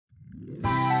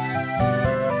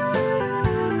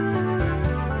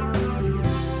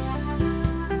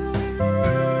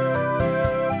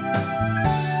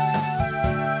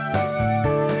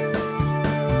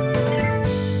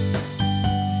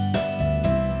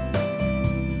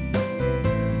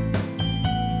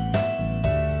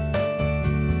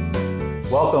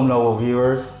Welcome, noble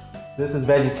viewers. This is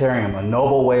Vegetarian, a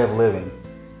noble way of living.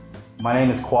 My name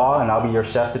is Kwa, and I'll be your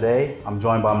chef today. I'm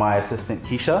joined by my assistant,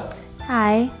 Keisha.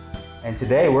 Hi. And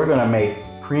today we're gonna make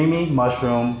creamy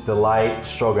mushroom delight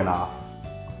stroganoff.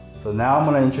 So now I'm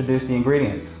gonna introduce the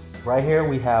ingredients. Right here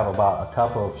we have about a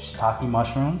cup of shiitake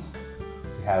mushrooms.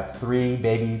 We have 3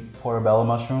 baby portabella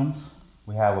mushrooms.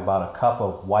 We have about a cup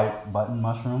of white button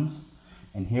mushrooms.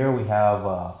 And here we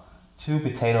have 2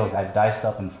 potatoes I diced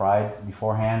up and fried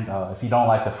beforehand. If you don't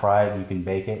like to fry it, you can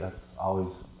bake it. That's always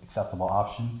an acceptable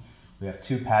option. We have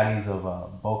 2 patties of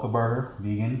Boca Burger,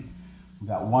 vegan. We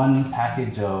got 1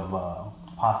 package of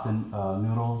pasta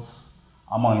noodles.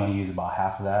 I'm only gonna use about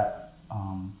half of that.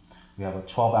 We have a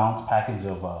 12-ounce package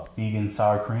of vegan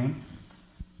sour cream.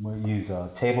 We use a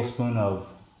tablespoon of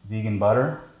vegan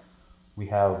butter. We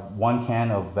have 1 can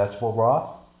of vegetable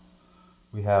broth.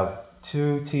 We have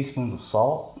 2 teaspoons of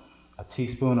salt, a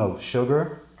teaspoon of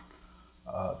sugar,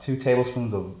 2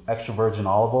 tablespoons of extra virgin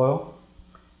olive oil,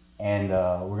 and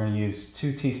we're going to use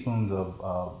 2 teaspoons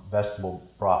of vegetable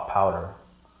broth powder.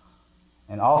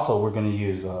 And also we're going to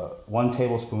use 1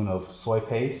 tablespoon of soy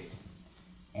paste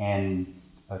and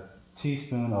a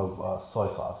teaspoon of soy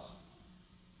sauce.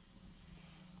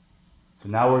 So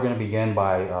now we're going to begin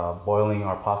by boiling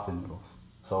our pasta noodles.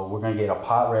 So we're going to get a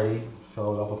pot ready,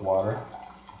 fill it up with water,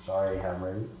 which I already have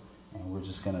ready, and we're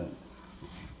just going to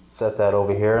set that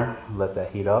over here, let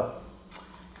that heat up.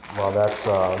 While that's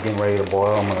getting ready to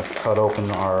boil, I'm going to cut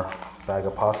open our bag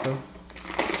of pasta.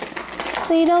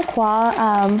 So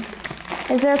Kwa,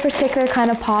 is there a particular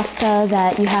kind of pasta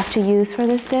that you have to use for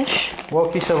this dish? Well,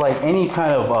 Keisha, like any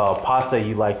kind of pasta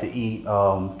you like to eat,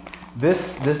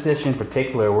 this dish in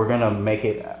particular, we're going to make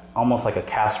it almost like a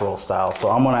casserole style. So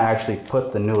I'm going to actually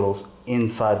put the noodles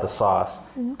inside the sauce,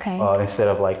 okay, instead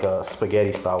of like a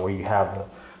spaghetti style where you have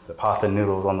the pasta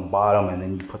noodles on the bottom and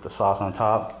then you put the sauce on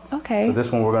top. Okay. So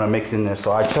this one we're going to mix in there.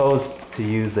 So I chose to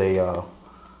use a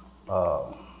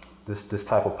this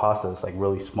type of pasta. It's like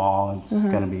really small and it's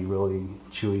going to be really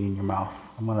chewy in your mouth.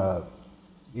 I'm going to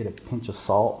get a pinch of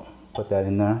salt, put that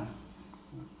in there.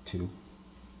 2.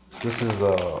 This is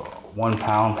a 1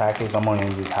 pound package. I'm only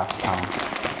going to use half a pound.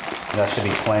 That should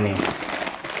be plenty.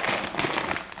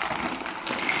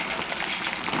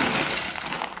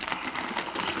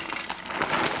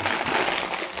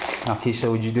 Now, Keisha,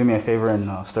 would you do me a favor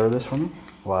and stir this for me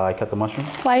while I cut the mushrooms?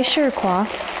 Why, sure, Kwa.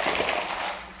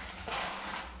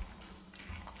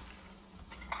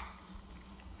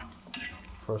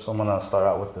 First, I'm gonna start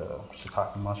out with the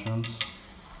shiitake mushrooms.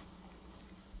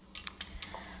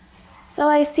 So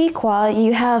I see, Kwa,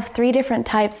 you have 3 different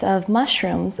types of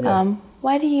mushrooms. Yeah.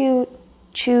 Why do you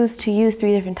choose to use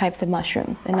 3 different types of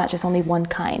mushrooms and not just only 1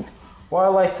 kind? Well, I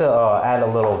like to add a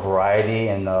little variety,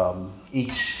 and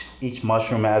each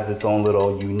mushroom adds its own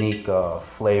little unique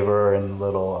flavor and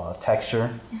little texture.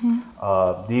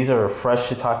 These are fresh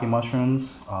shiitake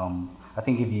mushrooms. I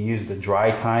think if you use the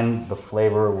dry kind, the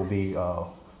flavor will be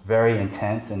very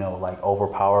intense and it'll like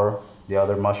overpower the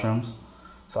other mushrooms.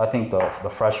 So I think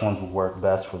the fresh ones would work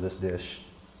best for this dish.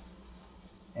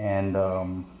 And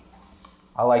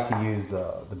I like to use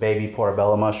the baby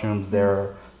portabella mushrooms.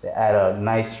 They add a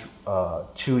nice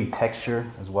chewy texture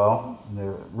as well.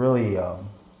 They're really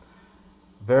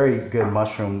very good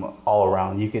mushroom all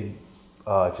around. You could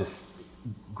just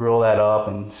grill that up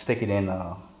and stick it in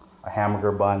a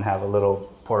hamburger bun, have a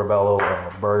little portabello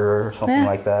burger or something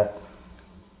like that.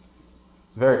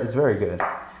 It's very good.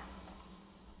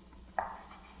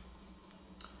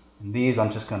 And these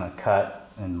I'm just gonna cut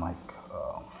in like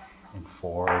in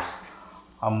 4s.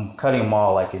 I'm cutting them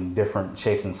all like in different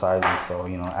shapes and sizes, so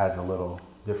it adds a little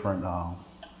different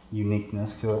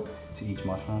uniqueness to it, to each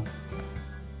mushroom.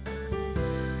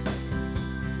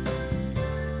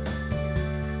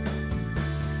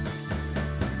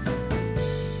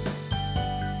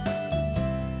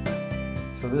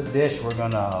 So this dish, we're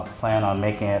gonna plan on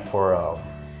making it for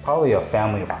probably a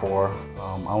family of 4.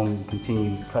 I'm gonna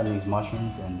continue cutting these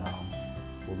mushrooms and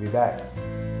we'll be back.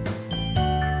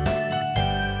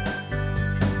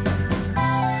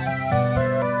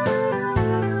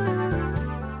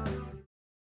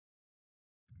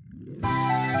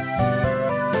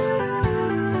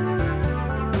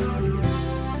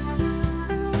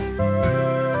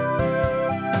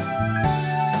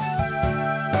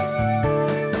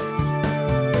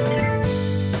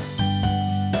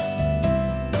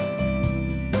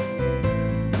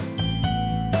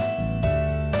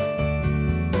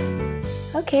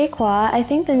 Okay, Kwa, I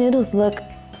think the noodles look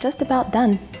just about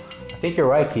done. I think you're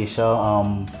right,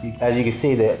 Keisha. As you can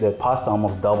see, the pasta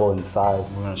almost doubled in size.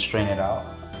 We're gonna strain it out.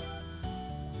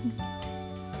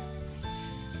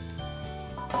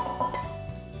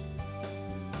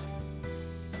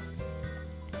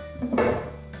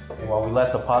 we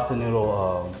let the pasta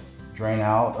noodle drain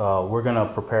out, we're gonna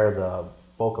prepare the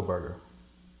Boca Burger.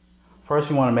 First,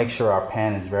 we wanna make sure our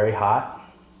pan is very hot,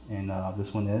 and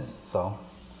this one is, so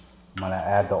I'm gonna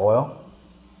add the oil.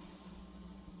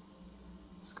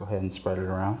 Let's go ahead and spread it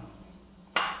around.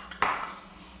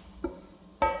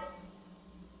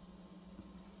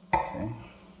 Okay, and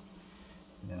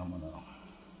then I'm gonna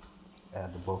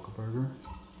add the Boca Burger.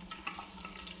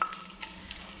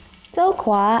 So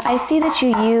Kwa, I see that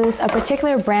you use a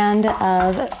particular brand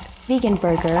of vegan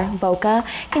burger, Boca.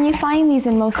 Can you find these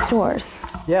in most stores?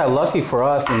 Yeah, lucky for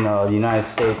us in the United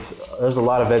States, there's a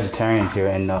lot of vegetarians here,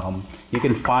 and you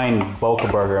can find Boca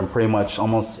Burger in pretty much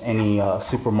almost any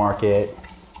supermarket.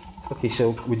 Okay,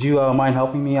 so would you mind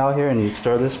helping me out here and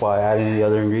stir this while I add in the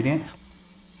other ingredients?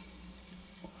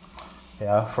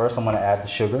 Yeah, first I'm going to add the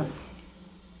sugar.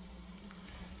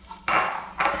 Add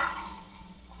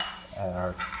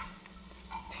our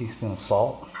teaspoon of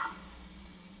salt.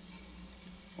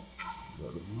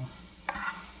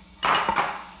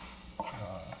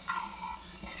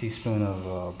 Teaspoon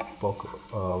of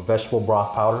vegetable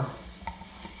broth powder.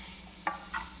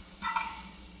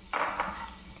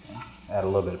 Okay. Add a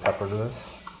little bit of pepper to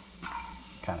this.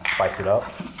 Kind of spice it up.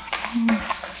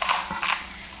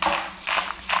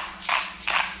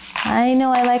 I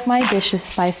know I like my dishes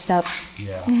spiced up.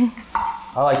 Yeah.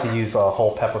 I like to use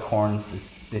whole peppercorns.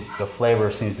 The flavor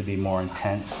seems to be more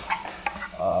intense.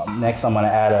 Next, I'm going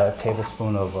to add a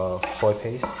tablespoon of soy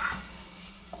paste.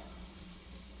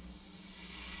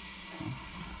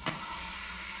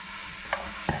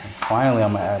 And finally,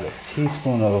 I'm going to add a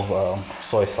teaspoon of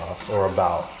soy sauce, or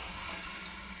about.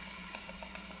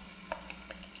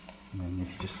 And then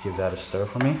if you just give that a stir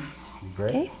for me, it'd be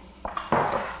great. Okay.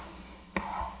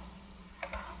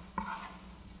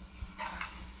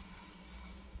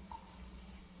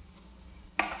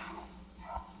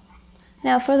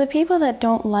 Now, for the people that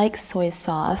don't like soy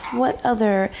sauce, what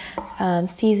other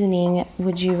seasoning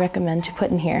would you recommend to put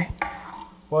in here?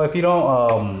 Well, if you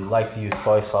don't like to use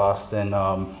soy sauce, then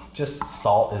just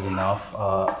salt is enough.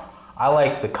 I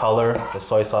like the color the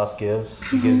soy sauce gives.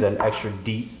 It gives an extra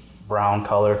deep brown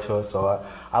color to it, so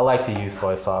I like to use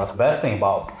soy sauce. The best thing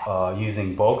about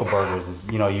using Boca Burgers is,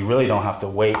 you know, you really don't have to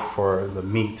wait for the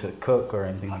meat to cook or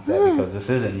anything like that, because this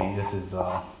isn't meat. This is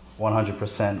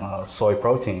 100% soy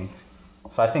protein.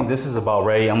 So I think this is about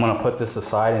ready. I'm gonna put this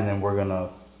aside, and then we're gonna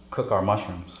cook our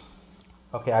mushrooms.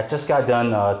 Okay, I just got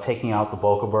done taking out the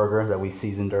Boca Burger that we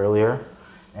seasoned earlier,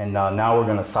 and now we're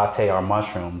gonna saute our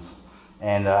mushrooms.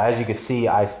 And as you can see,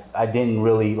 I didn't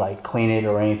really like clean it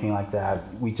or anything like that.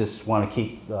 We just want to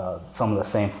keep some of the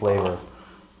same flavor.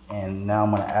 And now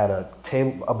I'm gonna add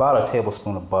about a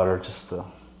tablespoon of butter just to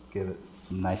give it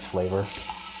some nice flavor.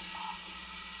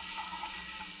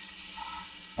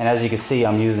 And as you can see,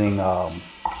 I'm using the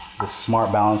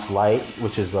Smart Balance Light,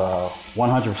 which is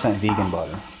 100% vegan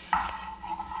butter.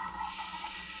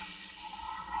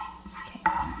 Okay.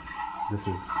 This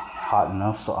is hot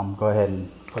enough, so I'm going to go ahead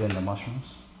and put in the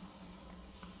mushrooms.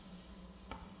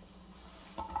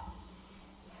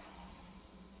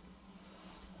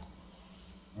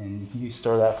 And if you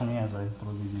stir that for me as I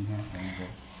throw these in here, there you go.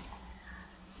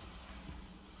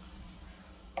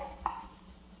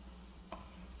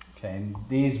 Okay, and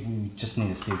these we just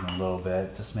need to season a little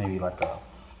bit, just maybe like a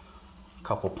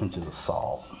couple pinches of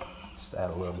salt, just add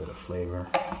a little bit of flavor.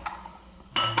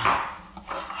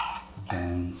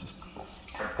 Again, just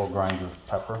a couple grinds of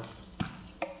pepper.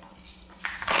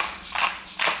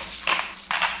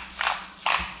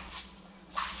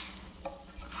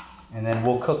 And then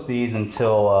we'll cook these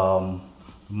until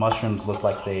the mushrooms look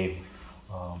like they've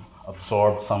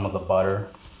absorbed some of the butter.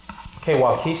 Okay,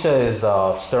 while Keisha is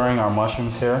stirring our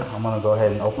mushrooms here, I'm gonna go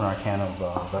ahead and open our can of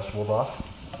vegetable broth.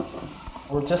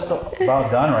 We're just about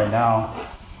done right now.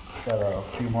 Just got a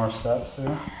few more steps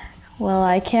here. Well,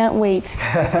 I can't wait.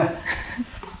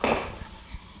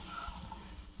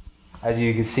 As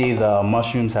you can see, the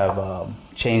mushrooms have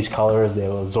changed colors. They've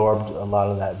absorbed a lot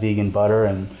of that vegan butter,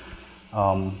 and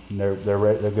they're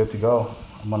good to go.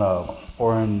 I'm gonna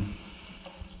pour in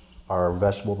our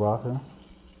vegetable broth here.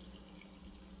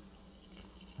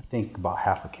 I think about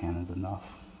half a can is enough.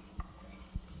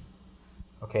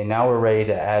 Okay, now we're ready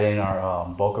to add in our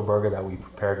Boca Burger that we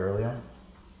prepared earlier.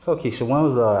 So Keisha, when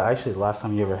was actually the last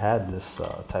time you ever had this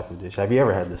type of dish? Have you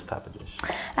ever had this type of dish?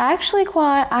 Actually,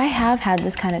 Kwa, I have had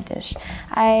this kind of dish.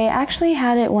 I actually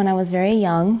had it when I was very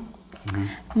young.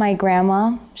 Mm-hmm. My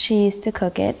grandma, she used to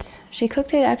cook it. She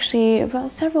cooked it actually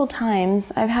about several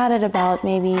times. I've had it about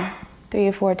maybe 3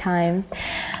 or 4 times.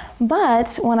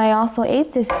 But when I also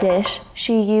ate this dish,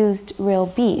 she used real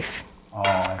beef. Oh,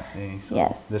 I see. So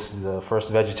yes. This is the first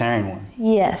vegetarian one?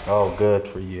 Yes. Oh, good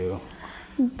for you.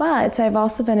 But I've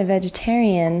also been a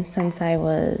vegetarian since I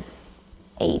was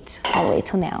 8, all the way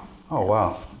till now. Oh,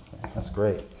 wow. That's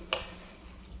great.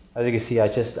 As you can see, I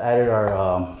just added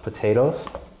our potatoes.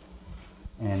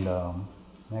 And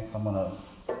next I'm gonna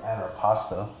add our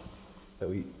pasta that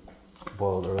we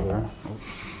boiled earlier.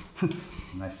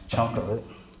 Nice chunk of it.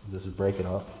 Just break it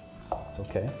up. It's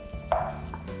okay.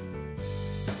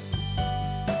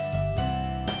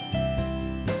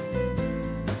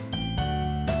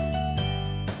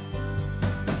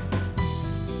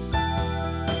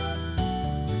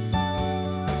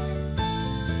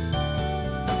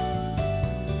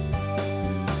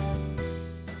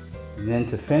 And then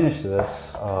to finish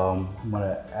this, I'm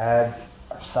gonna add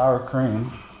our sour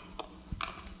cream.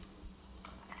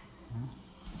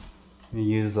 We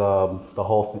use the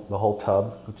whole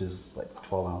tub, which is like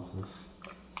 12 ounces.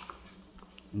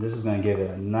 And this is going to give it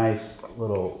a nice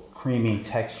little creamy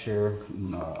texture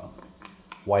and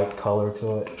white color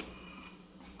to it.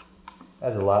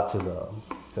 Adds a lot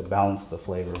to balance the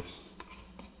flavors.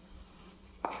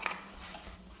 So,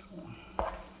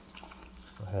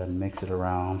 let's go ahead and mix it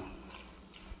around.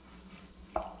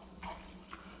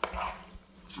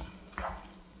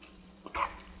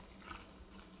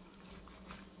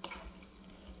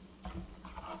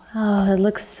 Oh, it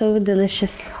looks so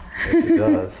delicious. Yes, it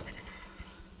does.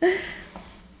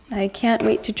 I can't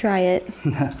wait to try it.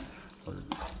 We're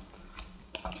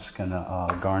just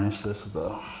gonna garnish this with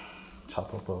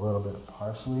chop up a little bit of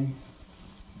parsley.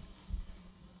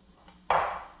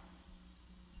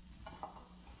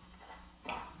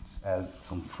 Just add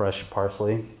some fresh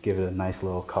parsley, give it a nice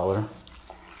little color.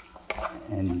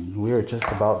 And we're just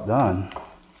about done.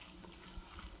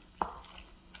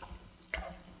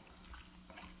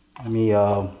 Let me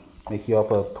make you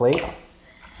up a plate.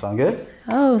 Sound good?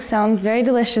 Oh, sounds very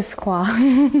delicious, Kwa.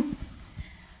 I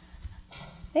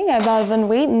think I've about been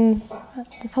waiting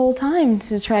this whole time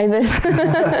to try this.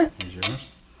 Here's yours.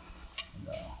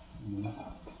 And,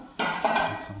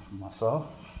 take some for myself.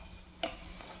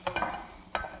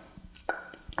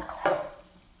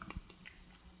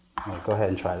 All right, go ahead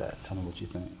and try that. Tell me what you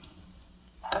think.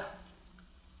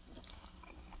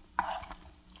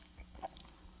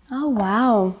 Oh,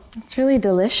 wow. It's really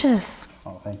delicious.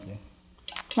 Oh, thank you.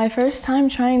 My first time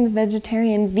trying the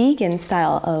vegetarian vegan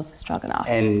style of stroganoff.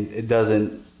 And it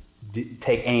doesn't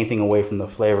take anything away from the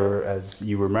flavor as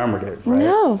you remembered it, right?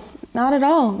 No, not at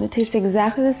all. It tastes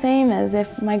exactly the same as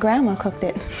if my grandma cooked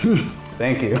it.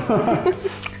 Thank you.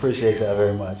 Appreciate that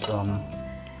very much.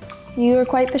 You are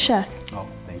quite the chef. Oh,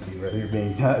 thank you. You're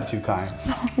being too kind.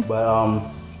 But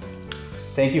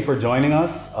thank you for joining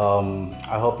us.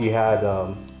 I hope you had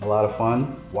a lot of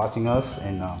fun watching us,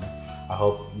 and I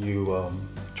hope you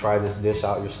try this dish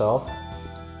out yourself.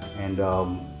 And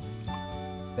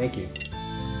thank you.